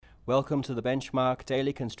Welcome to the Benchmark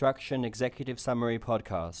Daily Construction Executive Summary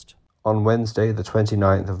Podcast. On Wednesday, the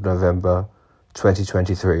 29th of November,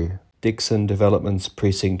 2023, Dixon Developments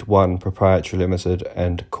Precinct 1 Proprietary Limited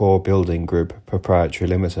and Core Building Group Proprietary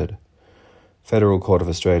Limited. Federal Court of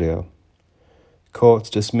Australia. Courts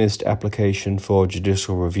dismissed application for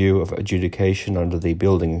judicial review of adjudication under the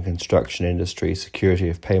Building and Construction Industry Security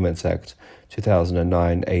of Payments Act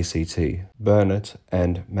 2009 ACT. Burnett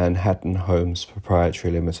and Manhattan Homes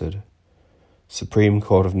Proprietary Limited. Supreme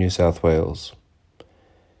Court of New South Wales.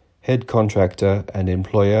 Head contractor and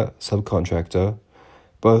employer subcontractor,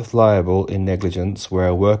 both liable in negligence where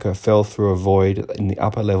a worker fell through a void in the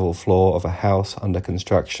upper level floor of a house under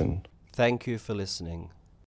construction. Thank you for listening.